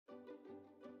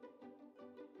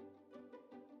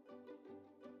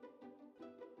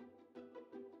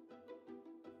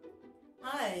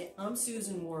Hi, I'm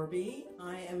Susan Werby.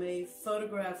 I am a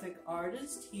photographic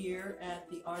artist here at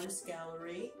the Artist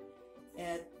Gallery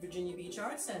at Virginia Beach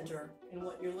Art Center. And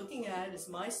what you're looking at is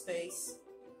my space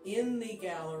in the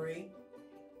gallery.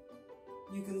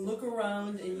 You can look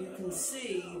around and you can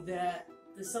see that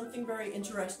there's something very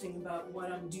interesting about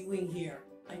what I'm doing here.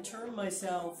 I term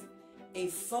myself a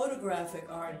photographic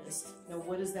artist. Now,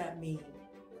 what does that mean?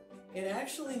 It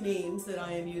actually means that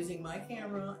I am using my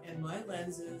camera and my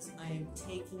lenses. I am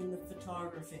taking the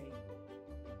photography.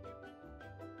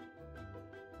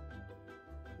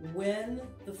 When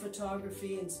the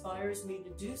photography inspires me to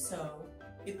do so,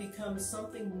 it becomes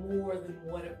something more than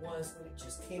what it was when it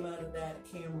just came out of that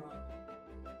camera.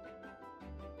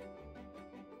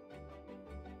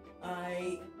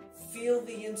 I feel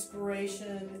the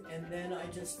inspiration and then I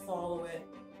just follow it,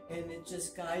 and it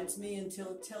just guides me until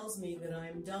it tells me that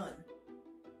I'm done.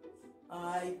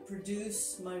 I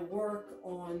produce my work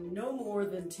on no more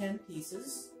than 10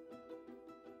 pieces.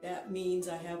 That means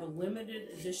I have a limited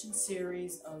edition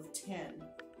series of 10.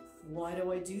 Why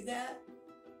do I do that?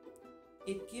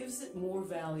 It gives it more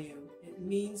value. It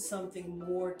means something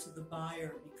more to the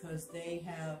buyer because they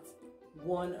have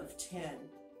one of 10.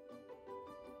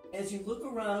 As you look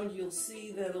around, you'll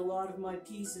see that a lot of my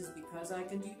pieces, because I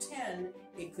can do 10,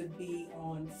 it could be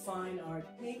on fine art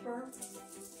paper,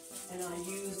 and I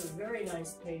use a very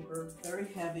nice paper, very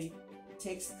heavy. It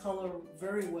takes color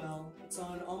very well. It's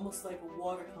on almost like a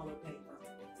watercolor paper.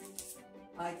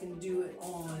 I can do it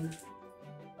on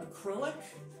acrylic.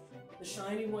 The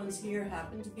shiny ones here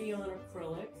happen to be on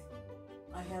acrylic.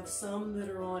 I have some that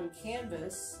are on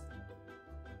canvas.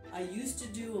 I used to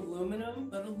do aluminum,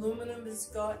 but aluminum has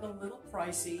gotten a little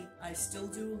pricey. I still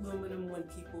do aluminum when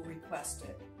people request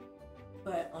it.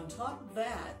 But on top of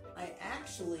that, I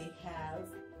actually have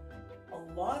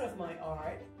a lot of my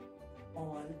art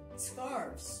on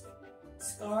scarves.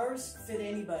 Scarves fit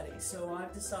anybody, so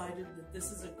I've decided that this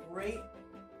is a great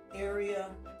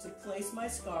area to place my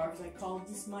scarves. I call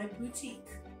this my boutique.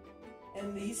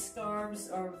 And these scarves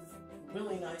are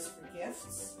really nice for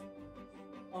gifts.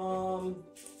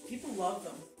 People love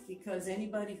them because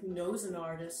anybody who knows an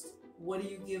artist, what do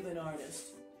you give an artist?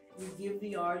 You give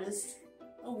the artist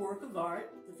a work of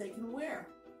art that they can wear.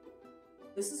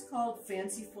 This is called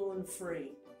Fanciful and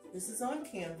Free. This is on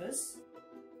canvas.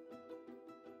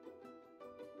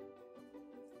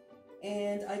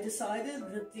 And I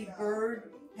decided that the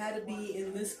bird had to be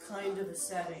in this kind of a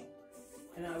setting.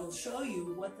 And I will show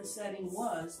you what the setting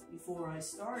was before I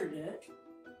started it.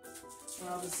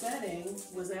 Well, the setting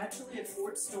was actually at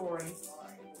Fort Story,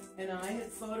 and I had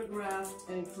photographed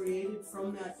and created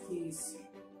from that piece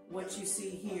what you see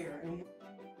here. And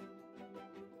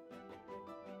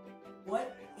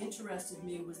what interested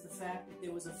me was the fact that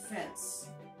there was a fence.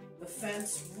 The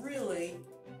fence really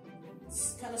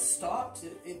kind of stopped.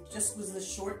 It just was this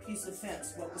short piece of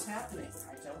fence. What was happening?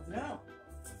 I don't know.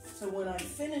 So when I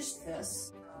finished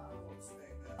this,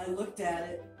 I looked at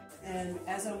it, and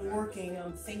as I'm working,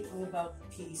 I'm thinking about the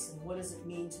piece and what does it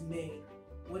mean to me?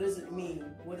 What does it mean?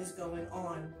 What is going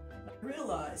on? I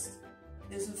realized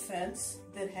there's a fence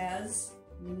that has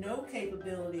no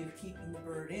capability of keeping the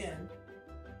bird in.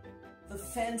 The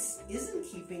fence isn't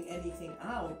keeping anything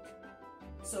out.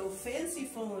 So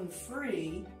Fanciful and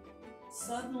Free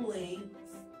suddenly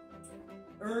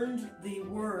earned the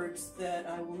words that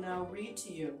I will now read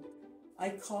to you. I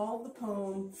call the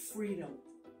poem Freedom.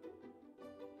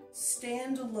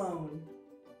 Stand alone,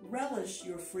 relish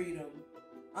your freedom.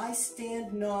 I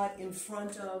stand not in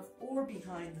front of or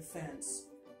behind the fence,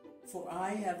 for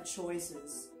I have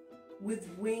choices.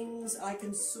 With wings I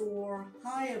can soar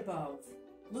high above,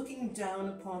 looking down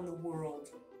upon the world,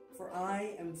 for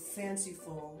I am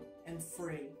fanciful and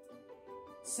free.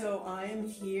 So I am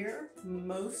here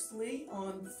mostly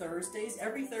on Thursdays.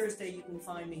 Every Thursday you can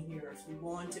find me here. If you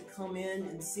want to come in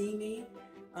and see me,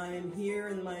 I am here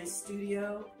in my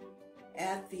studio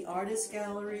at the Artist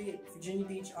Gallery at Virginia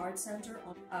Beach Art Center.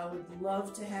 I would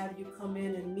love to have you come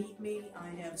in and meet me. I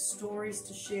have stories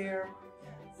to share.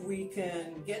 We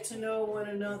can get to know one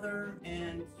another,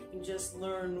 and you can just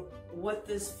learn what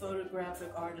this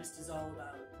photographic artist is all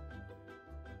about.